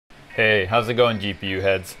Hey, how's it going, GPU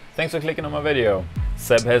heads? Thanks for clicking on my video.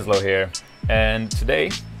 Seb Heslow here, and today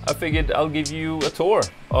I figured I'll give you a tour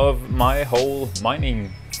of my whole mining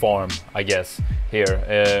farm, I guess, here.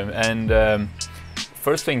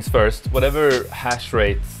 First things first, whatever hash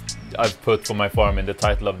rate I've put for my farm in the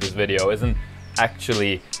title of this video isn't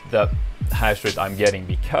actually the hash rate I'm getting,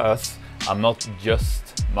 because I'm not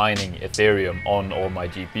just mining Ethereum on all my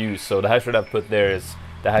GPUs. So the hash rate I've put there is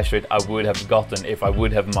the hash rate I would have gotten if I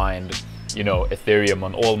would have mined, you know, Ethereum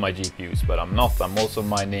on all my GPUs, but I'm not. I'm also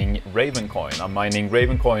mining Ravencoin. I'm mining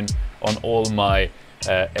Ravencoin on all my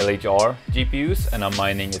LHR GPUs, and I'm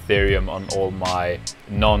mining Ethereum on all my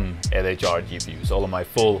non-LHR GPUs, all of my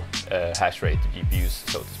full hash rate GPUs,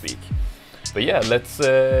 so to speak. But yeah, let's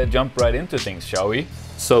jump right into things, shall we?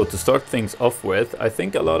 So to start things off with, I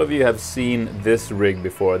think a lot of you have seen this rig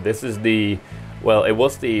before. This is the, well, it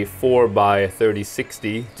was the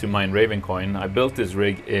 4x3060 to mine Ravencoin. I built this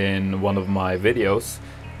rig in one of my videos.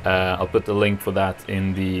 I'll put the link for that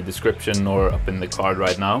in the description or up in the card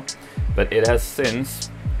right now. But it has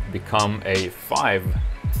since become a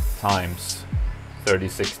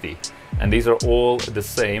 5x3060. And these are all the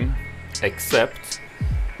same, except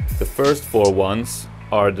the first four ones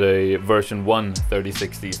are the version 1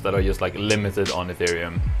 3060s that are just like limited on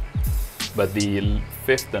Ethereum. But the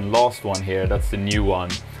fifth and last one here, that's the new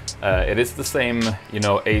one. It is the same, you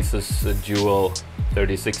know, Asus Dual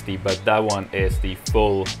 3060, but that one is the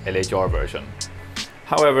full LHR version.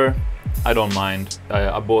 However, I don't mind.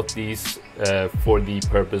 I bought these for the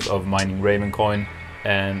purpose of mining Ravencoin,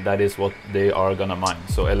 and that is what they are gonna mine.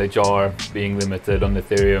 So LHR being limited on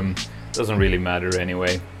Ethereum doesn't really matter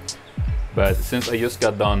anyway. But since I just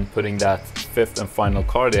got done putting that fifth and final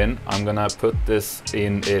card in, I'm gonna put this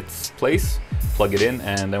in its place, plug it in,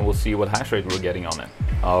 and then we'll see what hash rate we're getting on it.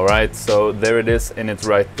 All right, so there it is in its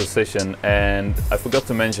right position. And I forgot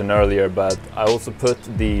to mention earlier, but I also put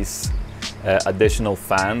these additional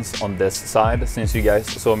fans on this side, since you guys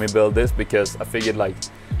saw me build this, because I figured like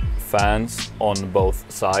fans on both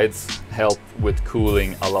sides help with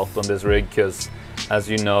cooling a lot on this rig, because as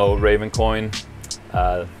you know, Ravencoin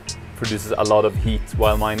produces a lot of heat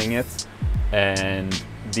while mining it, and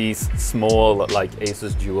these small like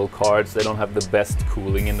Asus Dual cards, they don't have the best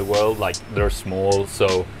cooling in the world. Like, they're small,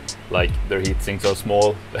 so like their heat sinks are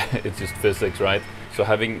small. It's just physics, right? So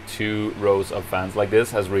having two rows of fans like this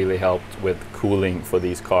has really helped with cooling for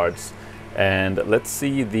these cards. And let's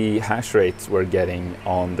see the hash rates we're getting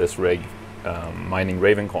on this rig mining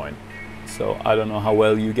Ravencoin. So I don't know how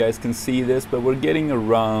well you guys can see this, but we're getting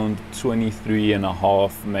around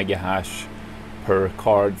 23.5 mega hash per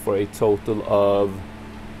card for a total of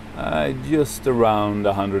just around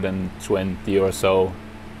 120 or so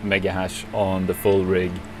mega hash on the full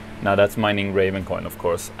rig. Now that's mining Ravencoin, of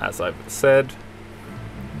course, as I've said.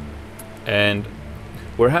 And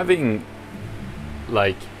we're having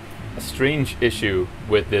like a strange issue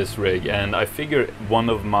with this rig, and I figure one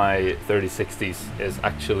of my 3060s is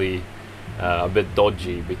actually a bit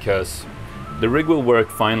dodgy, because the rig will work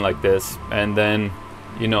fine like this, and then,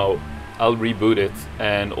 you know, I'll reboot it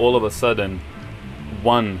and all of a sudden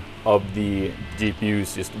one of the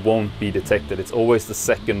GPUs just won't be detected. It's always the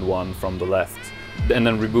second one from the left, and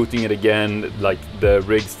then rebooting it again, like the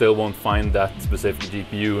rig still won't find that specific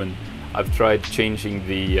GPU. And I've tried changing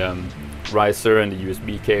the riser and the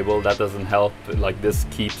USB cable. That doesn't help. Like, this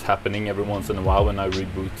keeps happening every once in a while when I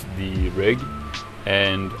reboot the rig.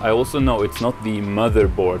 And I also know it's not the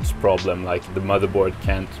motherboard's problem, like the motherboard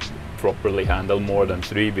can't properly handle more than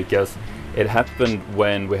 3, because it happened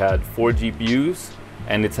when we had 4 GPUs,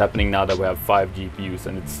 and it's happening now that we have 5 GPUs,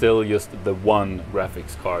 and it's still just the one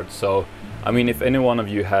graphics card. So I mean, if any one of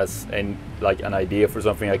you has an idea for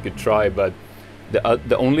something I could try, but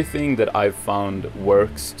the only thing that I've found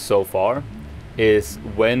works so far is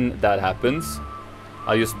when that happens,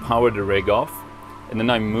 I just power the rig off, and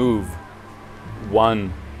then I move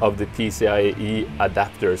one of the PCIe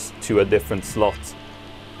adapters to a different slot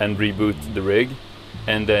and reboot the rig,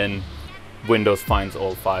 and then Windows finds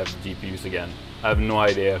all 5 GPUs again. I have no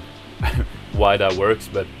idea why that works,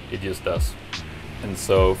 but it just does. And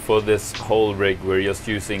so for this whole rig, we're just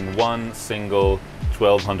using one single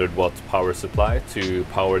 1200 watt power supply to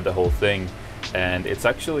power the whole thing, and it's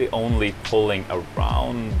actually only pulling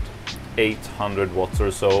around 800 watts or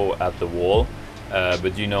so at the wall.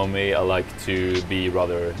 But you know me, I like to be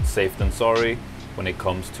rather safe than sorry when it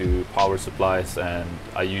comes to power supplies, and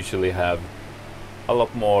I usually have a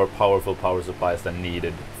lot more powerful power supplies than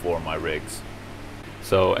needed for my rigs.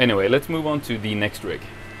 So anyway, let's move on to the next rig.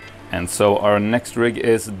 And so our next rig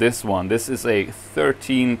is this one. This is a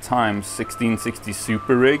 13x1660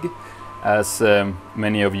 Super rig, As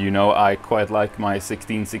many of you know, I quite like my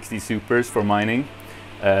 1660 Supers for mining.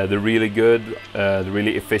 They're really good, they're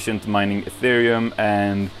really efficient mining Ethereum,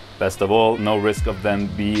 and best of all, no risk of them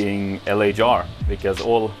being LHR, because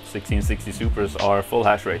all 1660 Supers are full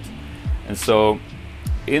hash rate. And so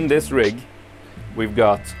in this rig, we've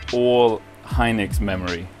got all Hynix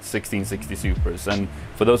memory 1660 Supers. And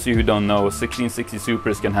for those of you who don't know, 1660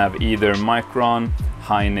 Supers can have either Micron,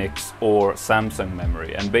 Hynix or Samsung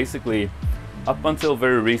memory. And basically, up until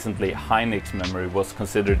very recently, Hynix memory was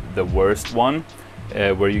considered the worst one,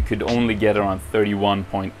 where you could only get around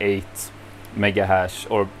 31.8 mega hash,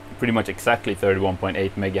 or pretty much exactly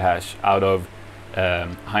 31.8 mega hash out of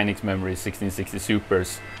Hynix memory 1660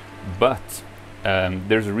 Supers. But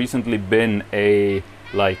there's recently been a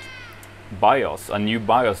new BIOS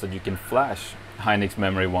that you can flash Hynix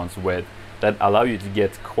memory ones with, that allow you to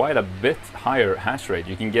get quite a bit higher hash rate.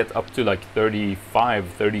 You can get up to like 35,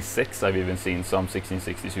 36, I've even seen some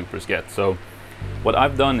 1660 Supers get. So what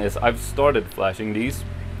I've done is I've started flashing these,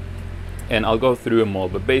 and I'll go through them all,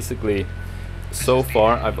 but basically so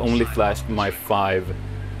far I've only flashed my 5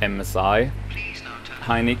 MSI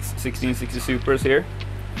Hynix 1660 Supers here,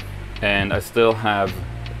 and I still have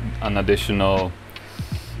an additional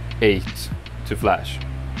 8 to flash.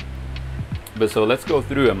 But so let's go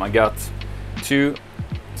through them. I got 2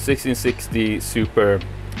 1660 Super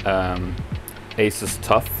Asus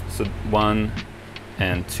Tough, so 1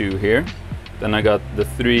 and 2 here. Then I got the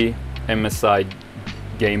 3 MSI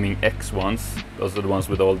Gaming X ones. Those are the ones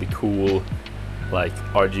with all the cool like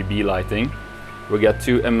RGB lighting. We got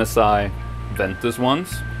 2 MSI Ventus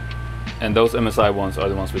ones, and those MSI ones are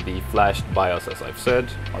the ones with the flashed BIOS, as I've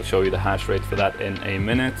said. I'll show you the hash rate for that in a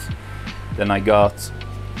minute. Then I got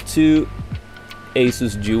 2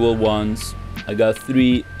 Asus Dual ones. I got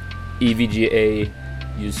 3 EVGA,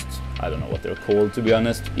 I don't know what they're called, to be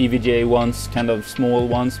honest, EVGA ones, kind of small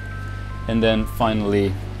ones. And then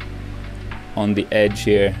finally, on the edge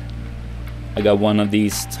here, I got one of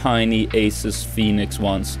these tiny Asus Phoenix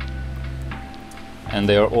ones. And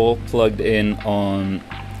they are all plugged in on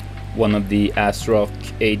one of the ASRock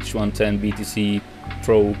H110 BTC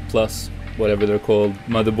Pro Plus, whatever they're called,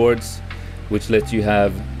 motherboards, which lets you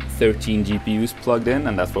have 13 GPUs plugged in,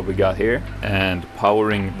 and that's what we got here. And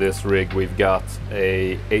powering this rig, we've got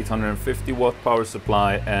a 850 watt power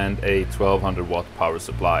supply and a 1200 watt power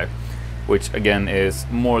supply, which again is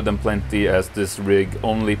more than plenty, as this rig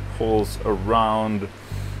only pulls around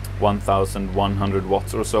 1100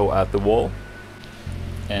 watts or so at the wall.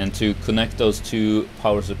 And to connect those 2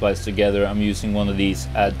 power supplies together, I'm using one of these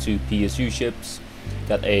Add2 PSU chips.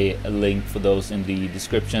 Got a link for those in the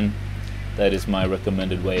description. That is my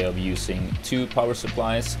recommended way of using 2 power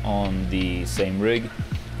supplies on the same rig.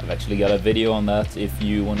 I've actually got a video on that if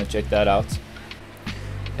you want to check that out.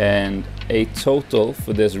 And a total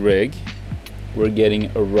for this rig, we're getting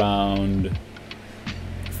around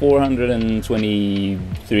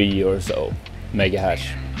 423 or so mega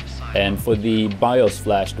hash. And for the BIOS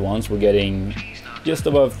flashed ones, we're getting just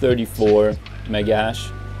above 34 mega hash.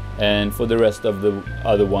 And for the rest of the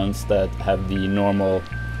other ones that have the normal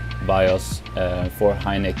BIOS for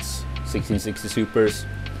Hynix 1660 Supers,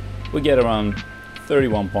 we get around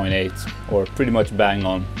 31.8, or pretty much bang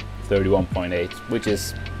on 31.8, which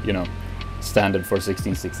is, you know, standard for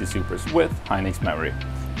 1660 Supers with Hynix memory.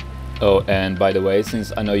 Oh, and by the way,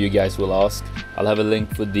 since I know you guys will ask, I'll have a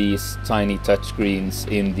link for these tiny touchscreens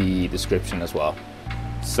in the description as well.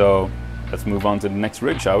 So let's move on to the next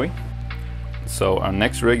rig, shall we? So our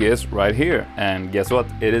next rig is right here, and guess what?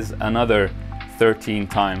 It is another 13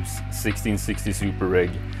 times 1660 Super rig,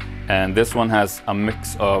 and this one has a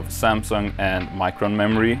mix of Samsung and Micron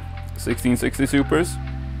memory 1660 Supers.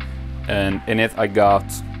 And in it I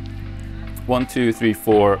got 1, 2, 3,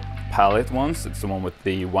 4 palette ones. It's the one with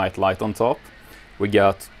the white light on top. We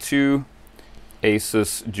got 2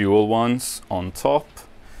 Asus Dual ones on top,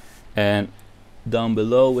 and down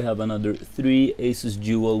below we have another 3 Asus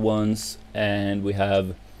Dual ones, and we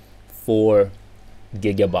have 4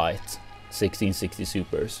 gigabyte 1660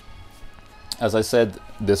 Supers. As I said,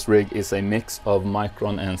 this rig is a mix of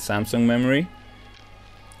Micron and Samsung memory,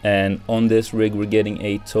 and on this rig we're getting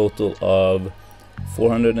a total of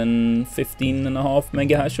 415.5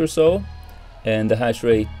 mega hash or so, and the hash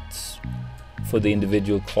rates for the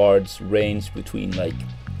individual cards range between like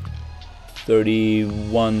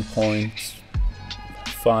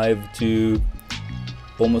 31.5 to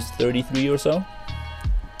almost 33 or so.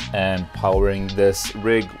 And powering this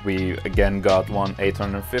rig, we again got one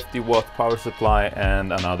 850 watt power supply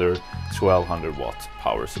and another 1200 watt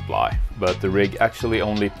power supply, but the rig actually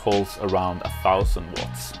only pulls around 1000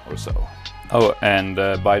 watts or so. Oh, and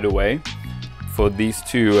by the way, for these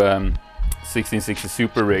two 1660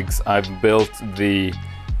 Super rigs, I've built the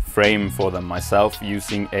frame for them myself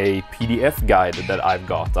using a PDF guide that I've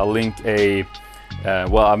got. I'll link a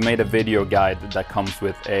well, I've made a video guide that comes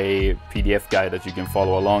with a PDF guide that you can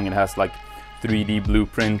follow along. It has like 3D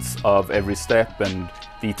blueprints of every step and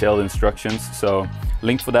detailed instructions. So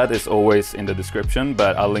link for that is always in the description,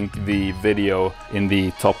 but I'll link the video in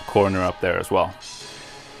the top corner up there as well.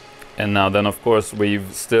 And now then, of course,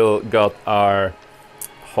 we've still got our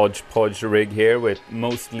hodgepodge rig here with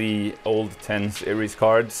mostly old 10 series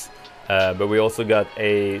cards. But we also got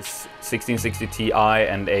a 1660 Ti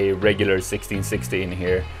and a regular 1660 in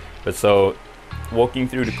here. But so, walking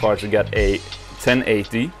through the cards, we got a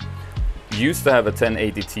 1080. Used to have a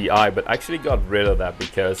 1080 Ti, but actually got rid of that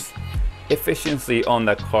because efficiency on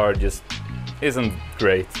that card just isn't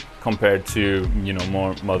great compared to, you know,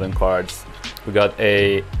 more modern cards. We got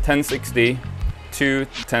a 1060, two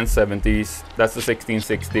 1070s. That's the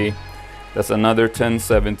 1660. That's another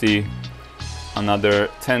 1070. Another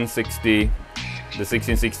 1060, the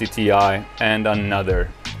 1660 Ti, and another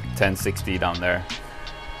 1060 down there.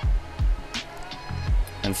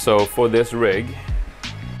 And so for this rig,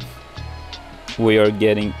 we are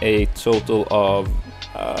getting a total of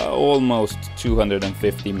almost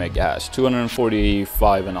 250 mega hash,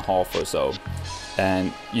 245.5 or so.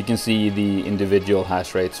 And you can see the individual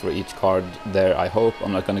hash rates for each card there, I hope.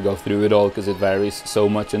 I'm not going to go through it all because it varies so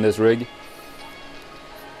much in this rig.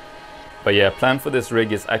 But yeah, plan for this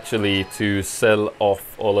rig is actually to sell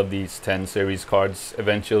off all of these 10 series cards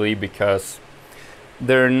eventually, because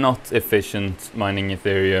they're not efficient mining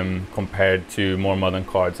Ethereum compared to more modern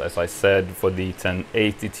cards, as I said, for the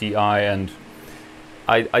 1080 Ti, and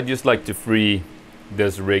I just like to free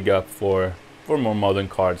this rig up for more modern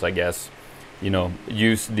cards, I guess. You know,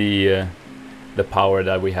 use the power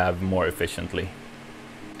that we have more efficiently.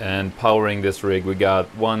 And powering this rig, we got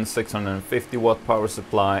one 650 watt power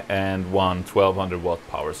supply and one 1200 watt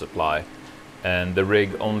power supply. And the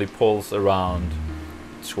rig only pulls around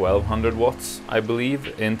 1200 watts, I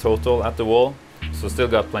believe, in total at the wall. So still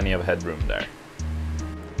got plenty of headroom there.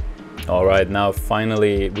 Alright, now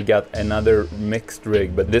finally we got another mixed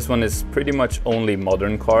rig, but this one is pretty much only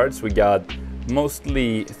modern cards. We got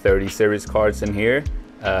mostly 30 series cards in here.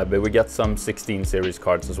 But we got some 16 series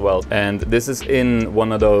cards as well. And this is in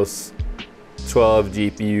one of those 12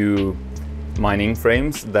 GPU mining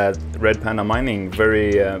frames that Red Panda Mining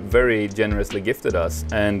very generously gifted us.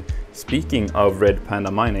 And speaking of Red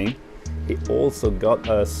Panda Mining, he also got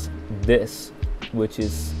us this, which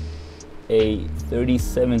is a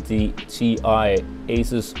 3070 Ti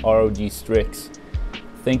Asus ROG Strix.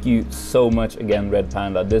 Thank you so much again, Red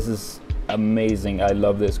Panda. This is amazing. I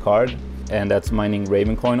love this card. And that's mining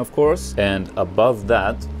Ravencoin, of course. And above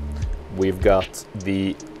that, we've got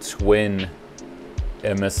the twin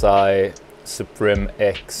MSI Supreme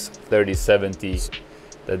X 3070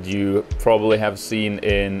 that you probably have seen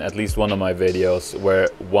in at least one of my videos, where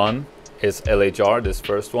one is LHR, this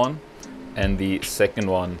first one, and the second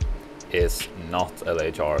one is not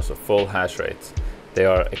LHR, so full hash rate. They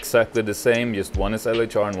are exactly the same, just one is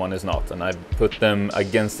LHR and one is not. And I've put them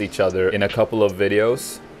against each other in a couple of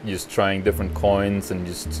videos, just trying different coins and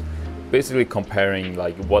just basically comparing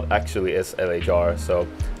like what actually is LHR. So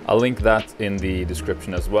I'll link that in the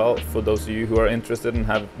description as well for those of you who are interested and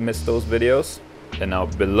have missed those videos. And now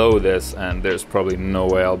below this, and there's probably no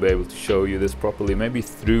way I'll be able to show you this properly, maybe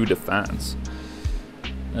through the fans.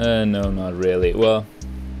 No, not really. Well,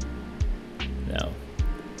 no.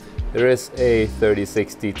 There is a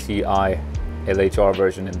 3060 Ti LHR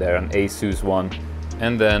version in there, an Asus one.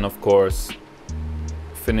 And then of course,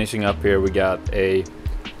 finishing up here, we got a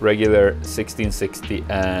regular 1660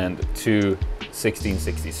 and two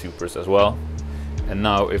 1660 Supers as well. And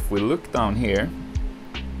now if we look down here,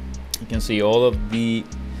 you can see all of the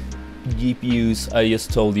GPUs I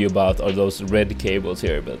just told you about are those red cables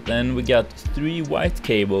here. But then we got three white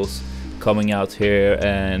cables coming out here,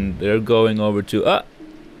 and they're going over to...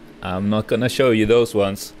 I'm not gonna show you those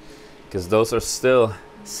ones, because those are still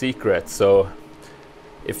secret. So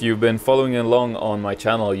if you've been following along on my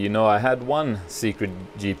channel, you know I had one secret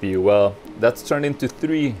GPU. Well, that's turned into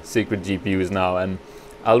 3 secret GPUs now, and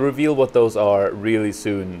I'll reveal what those are really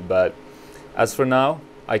soon. But as for now,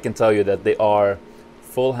 I can tell you that they are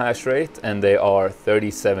full hash rate and they are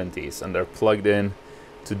 3070s, and they're plugged in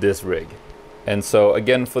to this rig. And so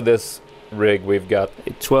again, for this rig, we've got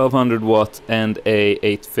a 1200 watt and a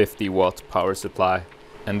 850 watt power supply.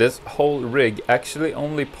 And this whole rig actually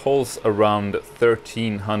only pulls around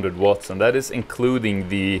 1300 watts, and that is including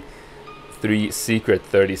the 3 secret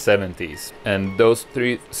 3070s, and those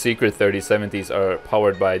 3 secret 3070s are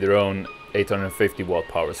powered by their own 850 watt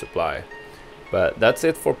power supply. But that's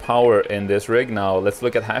it for power in this rig. Now let's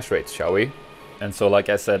look at hash rates, shall we? And so, like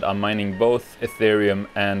I said, I'm mining both Ethereum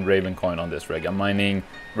and Ravencoin on this rig. I'm mining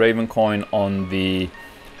Ravencoin on the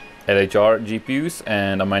LHR GPUs,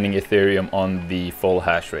 and I'm mining Ethereum on the full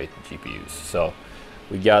hash rate GPUs. So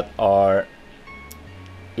we got our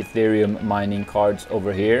Ethereum mining cards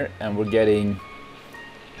over here, and we're getting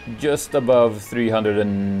just above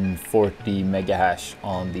 340 mega hash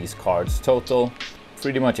on these cards total,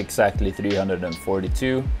 pretty much exactly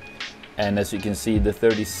 342. And as you can see, the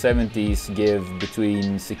 3070s give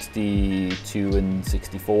between 62 and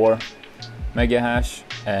 64 mega hash,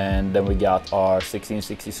 and then we got our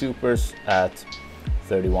 1660 supers at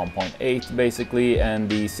 31.8 basically, and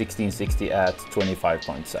the 1660 at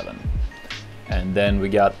 25.7. And then we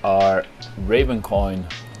got our Ravencoin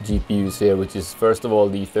GPUs here, which is first of all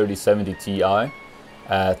the 3070 Ti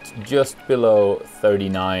at just below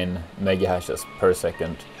 39 mega hashes per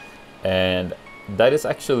second, and that is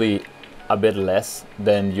actually a bit less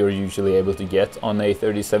than you're usually able to get on a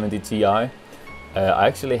 3070 Ti. I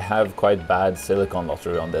actually have quite bad silicon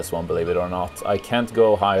lottery on this one, believe it or not. I can't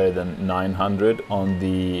go higher than 900 on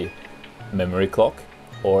the memory clock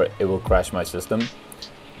or it will crash my system.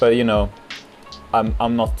 But you know,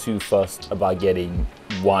 I'm not too fussed about getting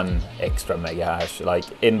 1 extra mega hash. Like,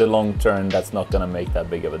 in the long term, that's not gonna make that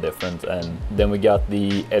big of a difference. And then we got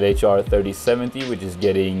the LHR 3070, which is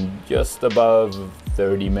getting just above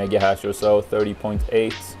 30 mega hash or so,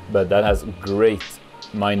 30.8, but that has great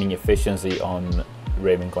mining efficiency on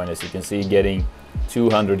Ravencoin, as you can see, getting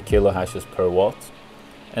 200 kilo hashes per watt.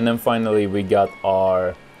 And then finally we got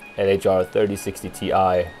our LHR 3060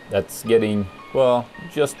 Ti that's getting, well,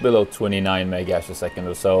 just below 29 mega hash a second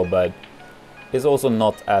or so, but is also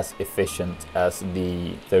not as efficient as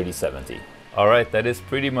the 3070. Alright, that is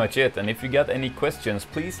pretty much it. And if you got any questions,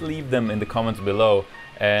 please leave them in the comments below.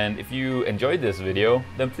 And if you enjoyed this video,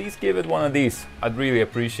 then please give it one of these. I'd really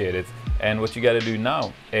appreciate it. And what you gotta do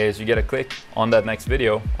now is you gotta click on that next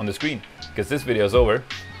video on the screen, because this video is over.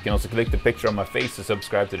 You can also click the picture on my face to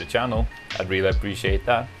subscribe to the channel. I'd really appreciate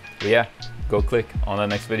that. But yeah, go click on that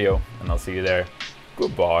next video and I'll see you there.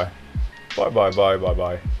 Goodbye. Bye bye bye bye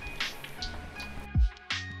bye.